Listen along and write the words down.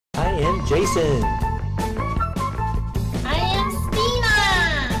Jason. I am Stina.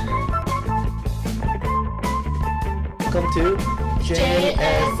 Welcome to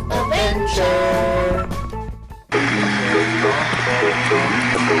JSAdventure.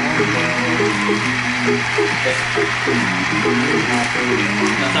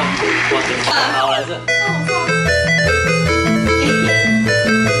 马上我整好了是。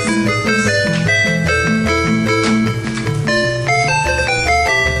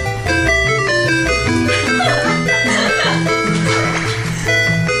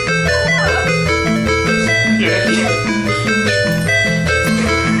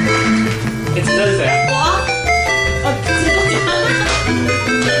这是谁啊？我。哦，这是我。我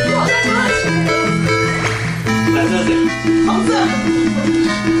在哪里？蓝色谁？黄色。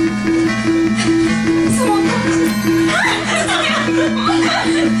什么东西？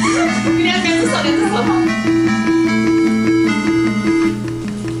你两只手，两只手。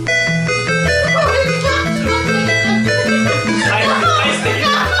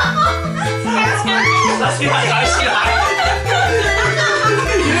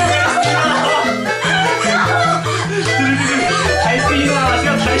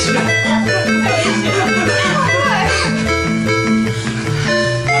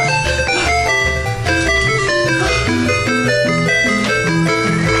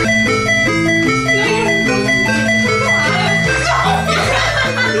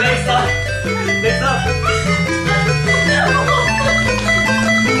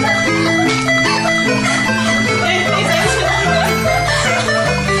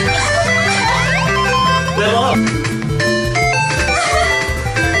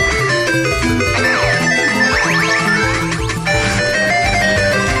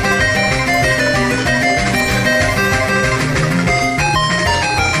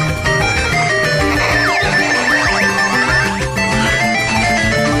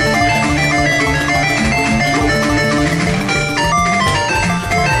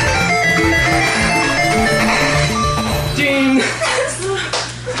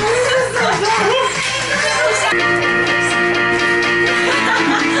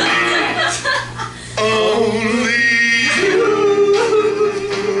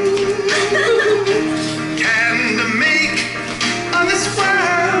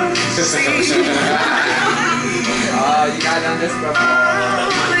Oh, you got done this before.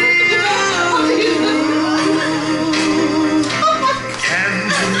 Can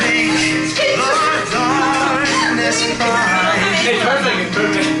make the darkness bright. Hey, perfect.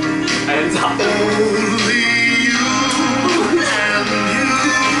 Hands up. Only you and you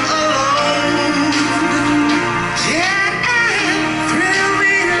alone. Yeah, thrill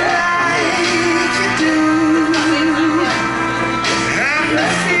me like you do. And I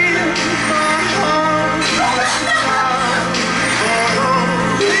feel my heart rush down for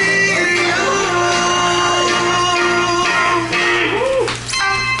only you.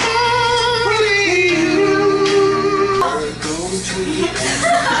 Only you. Goes sweet,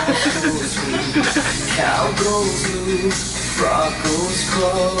 cow goes loose, frog goes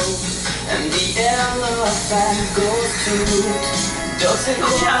crow, and the elephant goes toot. Ducks and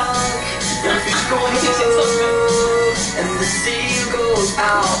quack, and fish go and the seal goes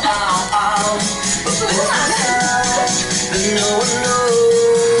ow, ow, ow. But there's a fact that no one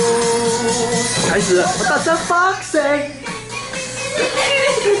knows. 开始了 ，What the fuck say？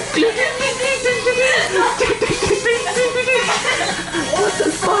 What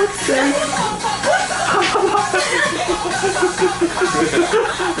the fuck say？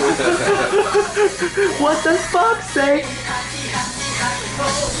 What the fuck say？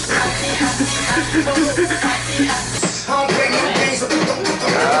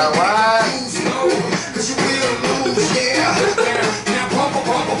 Cause you will lose, yeah. Now pump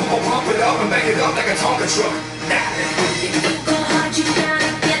it up and back it up like a Tonka truck.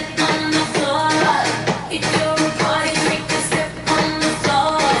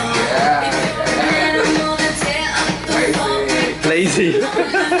 Lazy.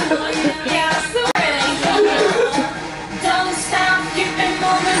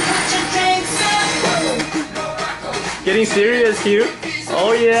 Getting serious, Hieu.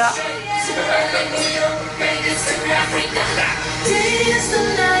 Oh yeah.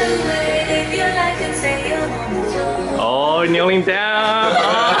 Oh, kneeling down.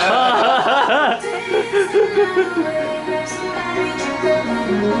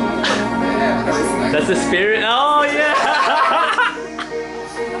 That's the spirit. Oh yeah.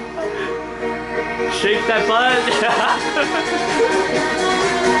 Shake that butt.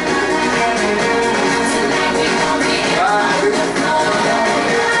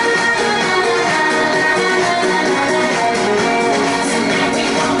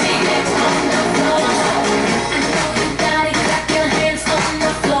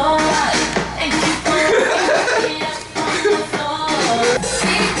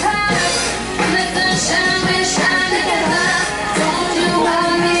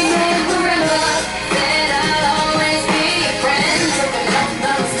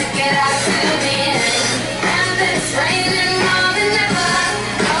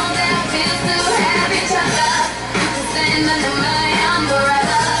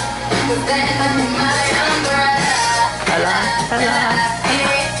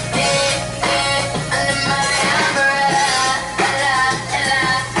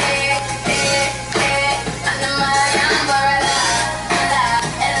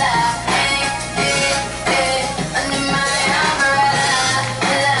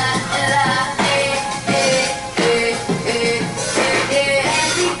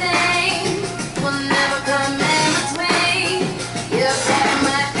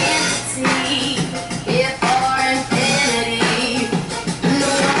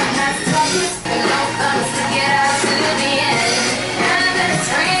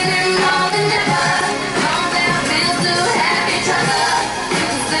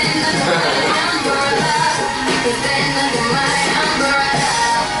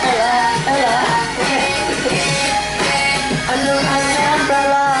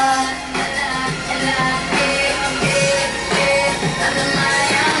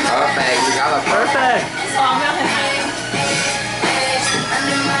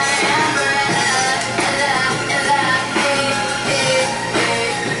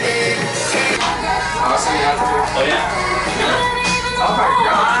 Oh yeah? Oh my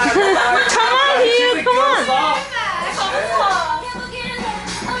god. Come on, Hieu, come on.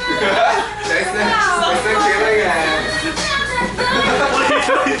 Jason feeling it. What are you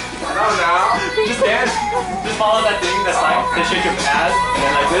doing? I don't know. Just dance. Just follow that thing that's like to shake your ass and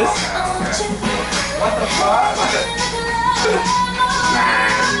then like this. What the fuck?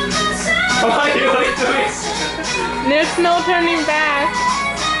 What are you doing? There's no turning back.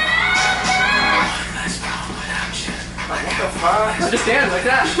 What the fuck? Just dance like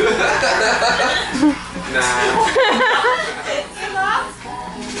that.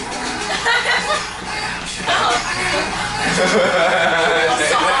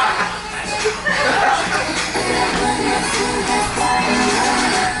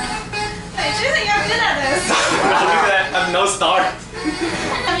 Hey, Jason, you're good at this. Look at that. I have no star.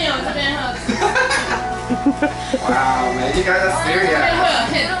 Wow, man, you guys are serious.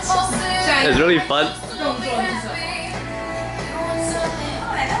 It's really fun.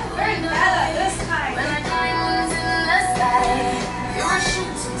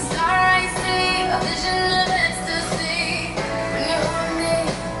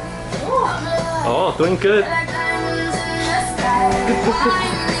 Oh, doing good.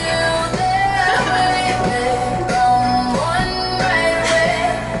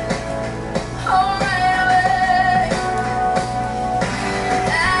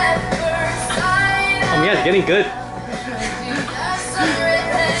 Oh yeah, it's getting good.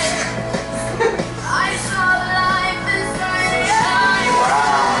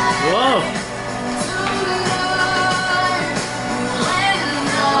 Whoa.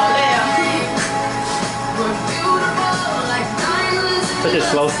 Such a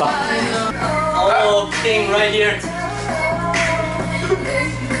slow stop. Oh, king right here.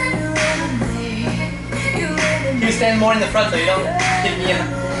 You stand more in the front so you don't hit me in.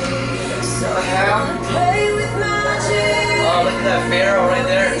 Oh, look at that pharaoh right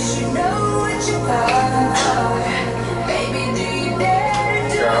there.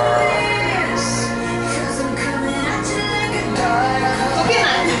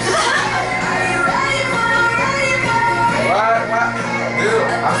 What? Dude,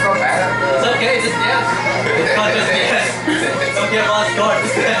 I'm so bad at this. It's okay, just dance. It's not just dance. Don't get lost score,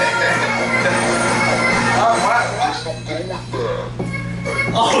 just dance. Oh, what?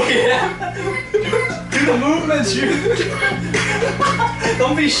 Oh yeah! Do the movements, you!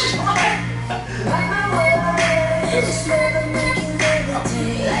 Don't be shy!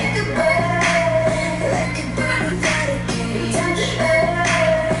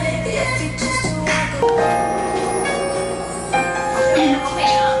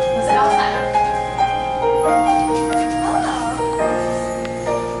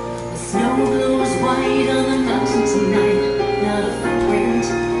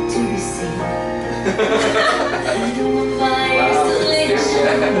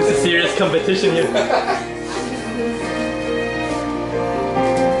 It's a serious competition here.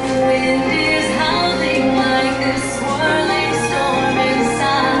 Wind is howling like this swirling storm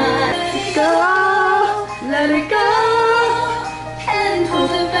inside. Let it go. Can't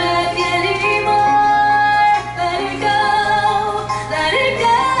hold it back anymore. Let it go. Let it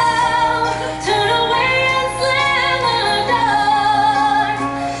go. Turn away and slam the door.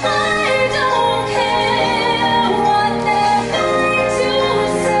 I don't care what they're going to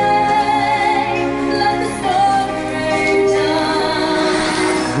say. Let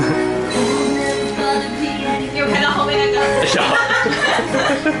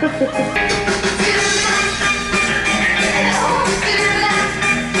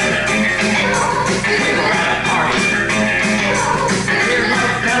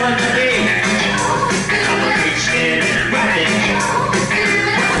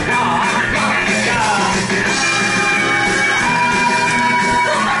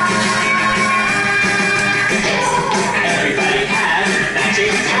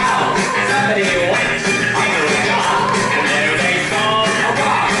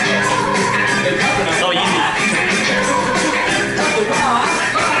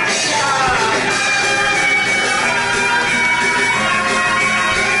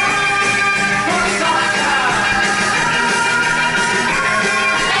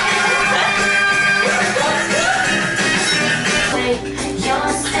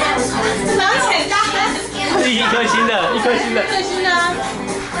一颗星的，一颗星的。最新的啊。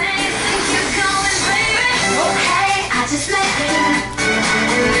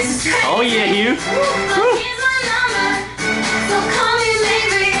Oh yeah, Hieu.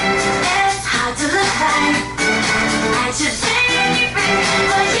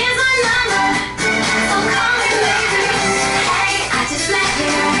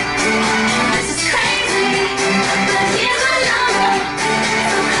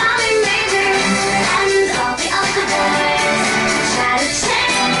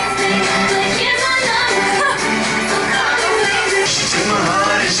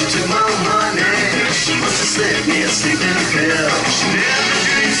 Let me sleep in a pill. She never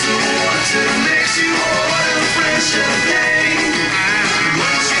drinks the water, makes you order fresh champagne.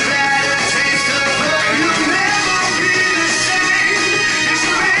 Once you've had a taste of her, you'll never be the same.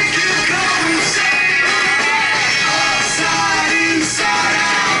 She'll make you go insane. Outside, inside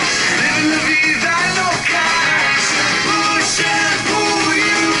out, living la vida loca. She'll push and pull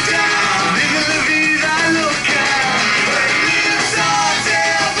you down, living la vida loca. Her lips are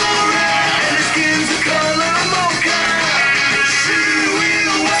devil red and her skin's a color mocha. She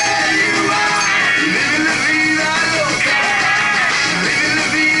will wear you out, living la vida loca, living la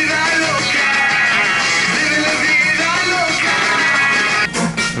vida loca, living la vida loca.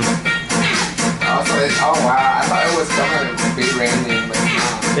 Oh wow, I thought it was gonna be raining, but it's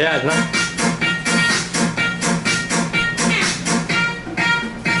not. Yeah, it's not.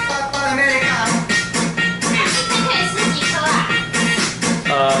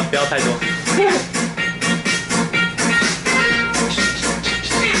 不要太多。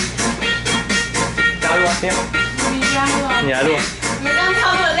加入啊，你加入啊！你来录。你们这样跳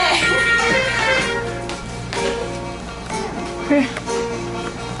那么累。哎，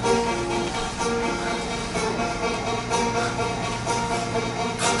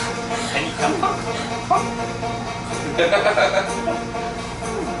你干嘛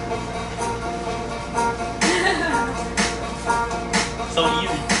？So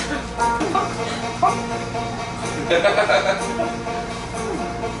easy.